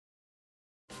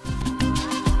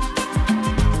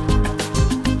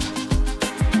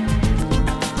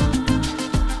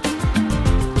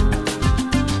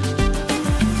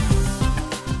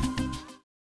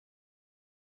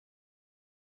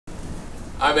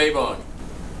I'm Ebong.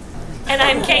 And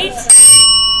I'm Kate.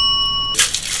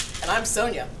 And I'm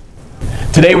Sonya.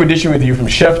 Today we're dishing with you from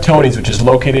Chef Tony's, which is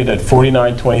located at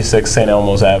 4926 St.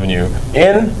 Elmo Avenue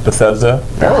in Bethesda.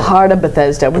 The heart of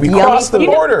Bethesda. We crossed the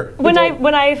border. When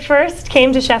I first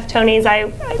came to Chef Tony's,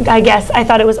 I guess I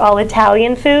thought it was all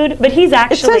Italian food, but he's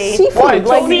actually it says seafood. Why?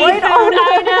 Like seafood. right on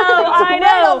I know.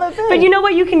 Right on the thing. But you know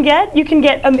what you can get? You can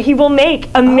get. He will make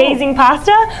amazing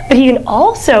pasta, but he can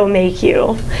also make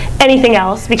you anything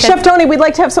else. Because Chef Tony, we'd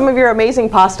like to have some of your amazing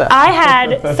pasta. I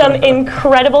had some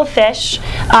incredible fish.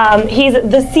 He's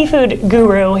the seafood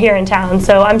guru here in town,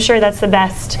 so I'm sure that's the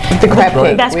best. The crab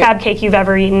cake. Best crab cake you've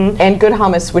ever eaten. And good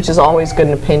hummus, which is always good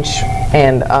in a pinch,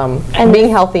 and being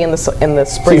healthy in the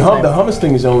spring. See, the hummus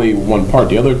thing is only one part.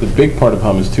 The big part of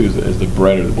hummus too is the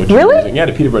bread. What you're Really? using. Yeah,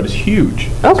 the pita bread is huge.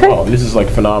 Okay. Well. This is like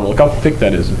phenomenal. Look how thick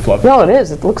that is and fluffy. No, it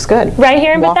is. It looks good. Right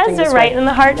here in Wafting Bethesda, this right way. in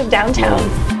the heart of downtown.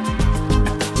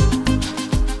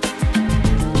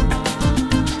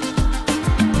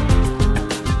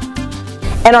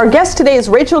 And our guest today is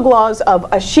Rachael Glaws of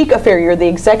A Chic Affair. You're the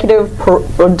executive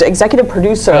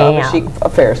producer of A Chic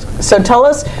Affairs. So tell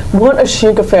us what A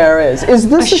Chic Affair is. Is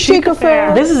this a chic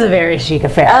affair? This is a very chic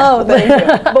affair. Oh, thank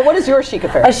you. But what is your chic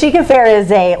affair? A Chic Affair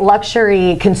is a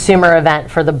luxury consumer event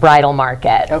for the bridal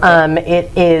market. Okay.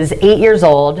 It is 8 years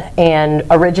old and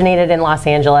originated in Los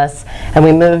Angeles, and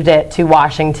we moved it to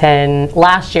Washington.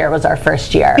 Last year was our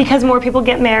first year. Because more people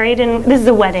get married, and this is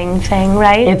a wedding thing,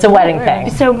 right? It's a wedding thing.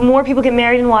 So more people get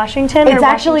married in Washington? It's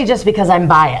actually just because I'm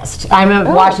biased. I'm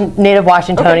a native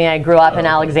Washingtonian. I grew up in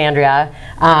Alexandria.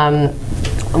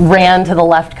 Ran to the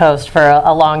left coast for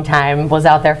a long time, was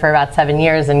out there for about 7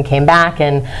 years and came back.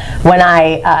 And when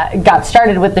I got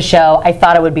started with the show, I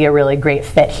thought it would be a really great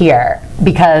fit here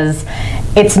because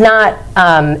it's not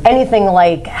anything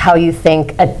like how you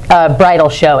think a bridal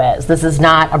show is. This is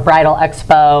not a bridal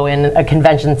expo in a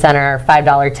convention center,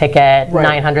 $5 ticket,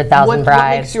 900,000 brides.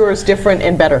 What makes yours different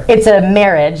and better? It's a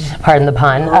marriage, pardon the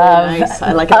pun, of nice.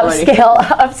 I like it already.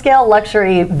 upscale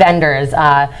luxury vendors.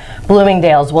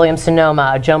 Bloomingdale's,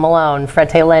 Williams-Sonoma, Joe Malone,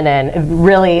 Frette Linen,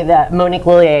 really the Monique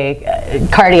Lhuillier,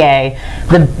 Cartier,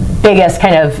 the biggest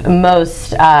kind of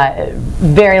most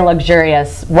very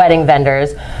luxurious wedding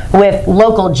vendors with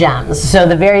local gems. So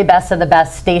the very best of the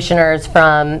best stationers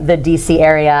from the DC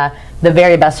area, the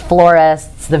very best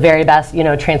florists, the very best,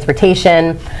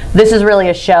 transportation. This is really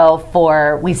a show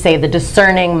for, we say, the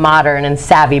discerning, modern, and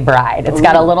savvy bride. It's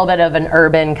got a little bit of an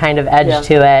urban kind of edge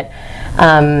to it.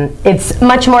 It's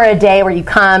much more a day where you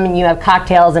come and you have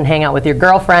cocktails and hang out with your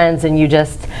girlfriends and you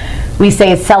just, we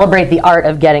say, celebrate the art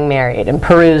of getting married and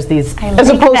peruse these. As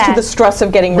opposed to the stress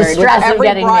of getting married. The stress of every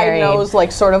getting bride married.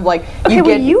 knows, sort of like.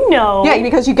 You know. Yeah,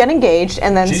 because you get engaged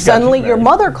and then She's got suddenly you your married.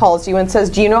 mother calls you and says,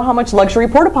 "Do you know how much luxury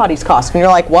porta potties cost?" And you're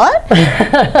like, "What?"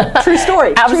 True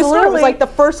story. True story. It was like the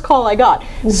first call I got.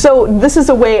 So this is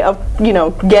a way of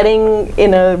getting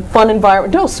in a fun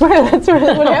environment. Don't swear. That's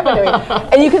what happened to me.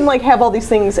 And you can have all these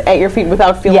things at your feet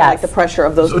without feeling like the pressure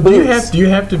of those So booths. do you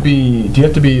have to be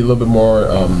a little bit more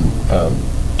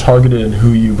targeted in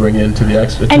who you bring into the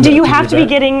expo? And do you have to be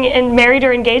getting married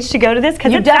or engaged to go to this?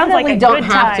 Because You it sounds like definitely a don't good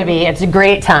have time. to be. It's a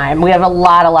great time. We have a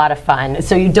lot of fun.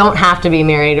 So you don't have to be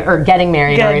married or getting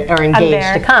married Good. or I'm engaged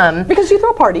there. to come. Because you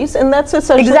throw parties, and that's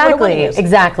essentially what a wedding is.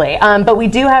 Exactly. But we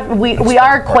do have, we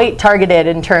are quite targeted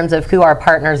in terms of who our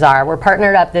partners are. We're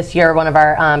partnered up this year. One of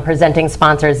our presenting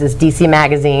sponsors is DC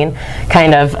Magazine,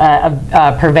 kind of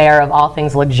a purveyor of all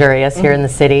things luxurious here in the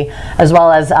city, as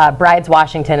well as Brides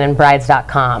Washington and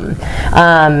Brides.com.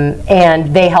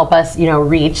 And they help us,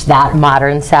 reach that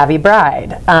modern, savvy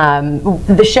bride.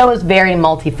 The show is very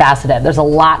multifaceted. There's a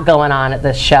lot going on at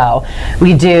this show.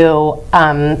 We do,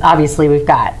 obviously, we've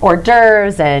got hors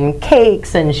d'oeuvres and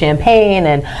cakes and champagne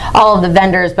and all of the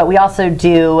vendors, but we also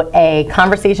do a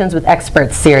Conversations with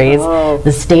Experts series,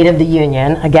 the State of the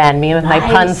Union. Again, me with my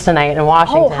puns tonight in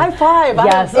Washington. Oh, high five.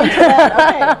 Yes. I'm into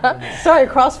that. Okay. Sorry,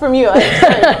 across from you.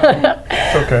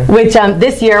 It's okay. Which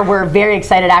this year we're very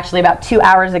excited. Actually, about 2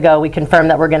 hours ago, we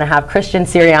confirmed that we're going to have Christian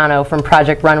Siriano from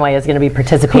Project Runway is going to be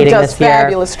participating this year.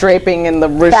 Fabulous draping and the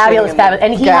ruching. Fabulous.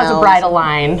 And he has a bridal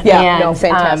line. Yeah, and, no,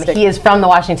 fantastic. He is from the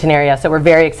Washington area, so we're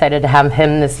very excited to have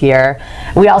him this year.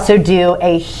 We also do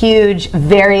a huge,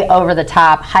 very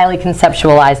over-the-top, highly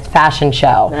conceptualized fashion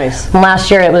show. Nice. And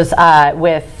last year it was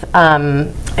with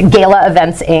Gala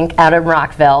Events Inc. out in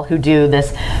Rockville, who do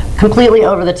this completely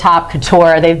over-the-top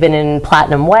couture. They've been in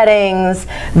platinum weddings,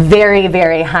 very,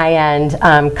 very high-end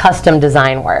custom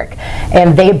design work.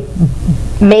 And they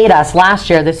made us last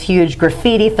year this huge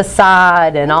graffiti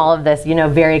facade and all of this, you know,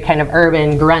 very kind of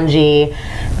urban, grungy,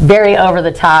 very over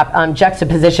the top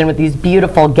juxtaposition with these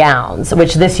beautiful gowns,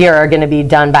 which this year are going to be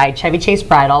done by Chevy Chase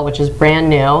Bridal, which is brand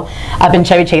new, up in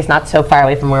Chevy Chase, not so far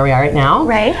away from where we are right now.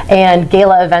 Right. And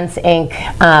Gala Events Inc.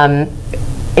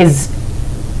 Is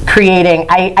creating,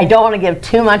 I don't want to give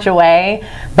too much away,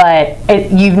 but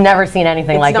you've never seen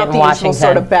anything like it in Washington. It's not the usual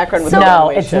sort of background with the No,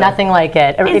 runway it's show. nothing like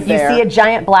it. If you see a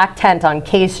giant black tent on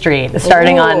K Street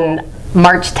starting on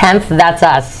March 10th, that's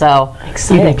us. So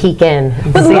you can peek in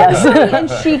and But see us. luxury and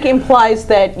chic implies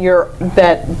that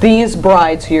these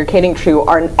brides who you're catering to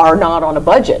are not on a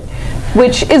budget,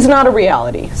 which is not a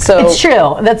reality. So it's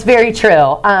true. That's very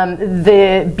true.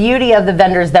 The beauty of the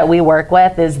vendors that we work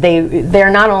with is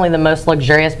they're not only the most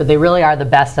luxurious, but they really are the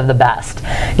best of the best.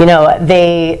 You know,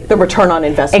 the return on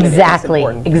investment is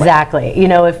important. Exactly. You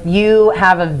know, if you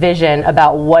have a vision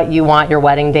about what you want your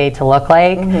wedding day to look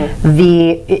like,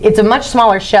 it's a much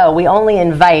smaller show. We only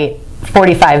invite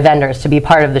 45 vendors to be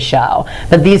part of the show,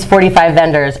 but these 45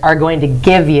 vendors are going to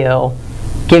give you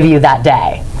that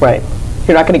day. Right.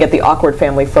 You're not going to get the awkward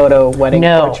family photo wedding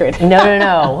portrait.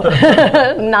 No,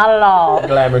 not at all.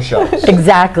 Glamour shows.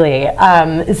 Exactly.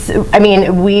 I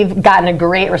mean, we've gotten a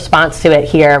great response to it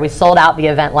here. We sold out the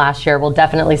event last year. We'll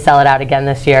definitely sell it out again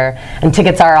this year. And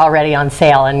tickets are already on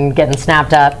sale and getting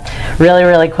snapped up really,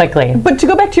 really quickly. But to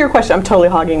go back to your question, I'm totally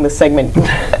hogging this segment.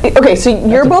 Okay, so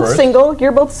you're both single.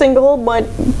 You're both single, but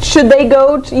should they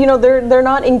go to, you know, they're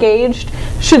not engaged.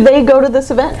 Should they go to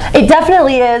this event? It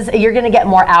definitely is. You're going to get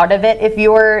more out of it if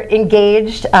you're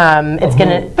engaged. It's going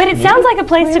to. But it sounds like a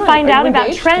place to find out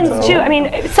about trends too. I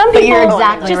mean, some people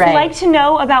just like to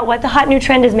know about what the hot new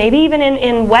trend is. Maybe even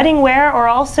in wedding wear, or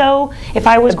also if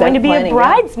I was going to be a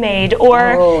bridesmaid,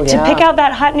 or to pick out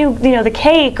that hot new, you know, the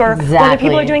cake, or whether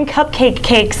people are doing cupcake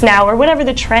cakes now, or whatever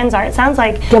the trends are. It sounds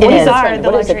like these are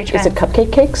the luxury trends. Is it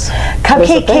cupcake cakes?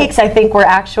 Cupcake cakes, I think we're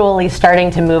actually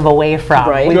starting to move away from.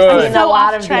 Right. We've seen a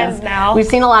lot of trends now. We've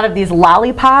seen a lot of these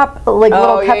lollipop, like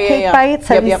little cupcake bites.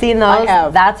 Have you seen those? I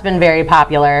have. That's been very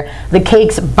popular. The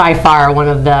cakes, by far, are one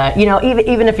of the, you know,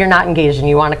 even if you're not engaged and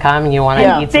you want to come and you want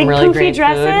to eat some really great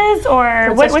dresses, food.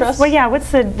 or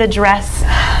what's the dress?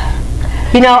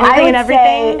 You know, I would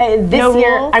everything, say this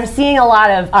year I'm seeing a lot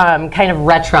of kind of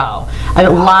retro, a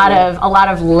lot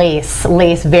of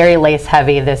lace, very lace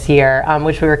heavy this year,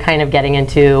 which we were kind of getting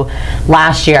into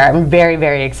last year. I'm very,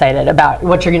 very excited about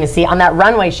what you're going to see on that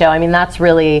runway show. I mean, that's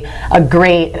really a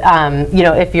great, you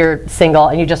know, if you're single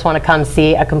and you just want to come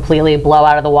see a completely blow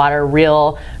out of the water,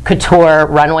 real couture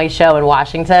runway show in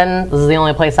Washington, this is the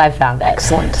only place I've found it.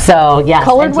 Excellent. So yes,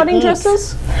 colored wedding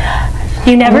dresses?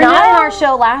 You never know. Not in our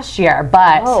show last year,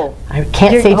 but I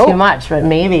can't say too much, but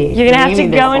maybe. You're going to have to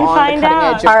go and find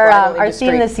out. Our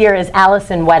theme this year is Alice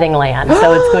in Weddingland,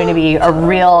 so it's going to be a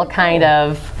real kind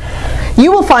of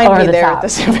You will find me there at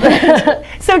this event.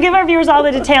 So give our viewers all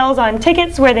the details on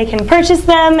tickets, where they can purchase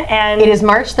them, and it is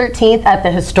March 13th at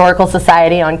the Historical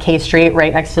Society on K Street,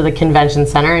 right next to the Convention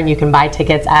Center, and you can buy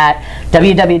tickets at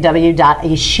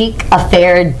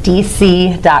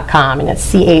www.achicaffairDC.com, and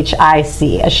it's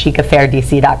CHIC,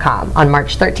 achicaffairDC.com on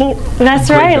March 13th. That's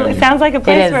right. It sounds like a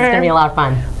place where it's going to be a lot of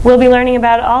fun. We'll be learning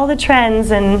about all the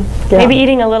trends and maybe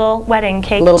eating a little wedding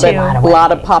cake too. A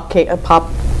lot of pop cake,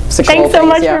 Thanks so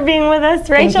much for being with us,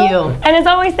 Rachel. Thank you. And as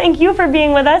always, thank you for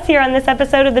being with us here on this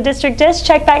episode of The District Dish.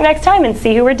 Check back next time and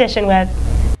see who we're dishing with.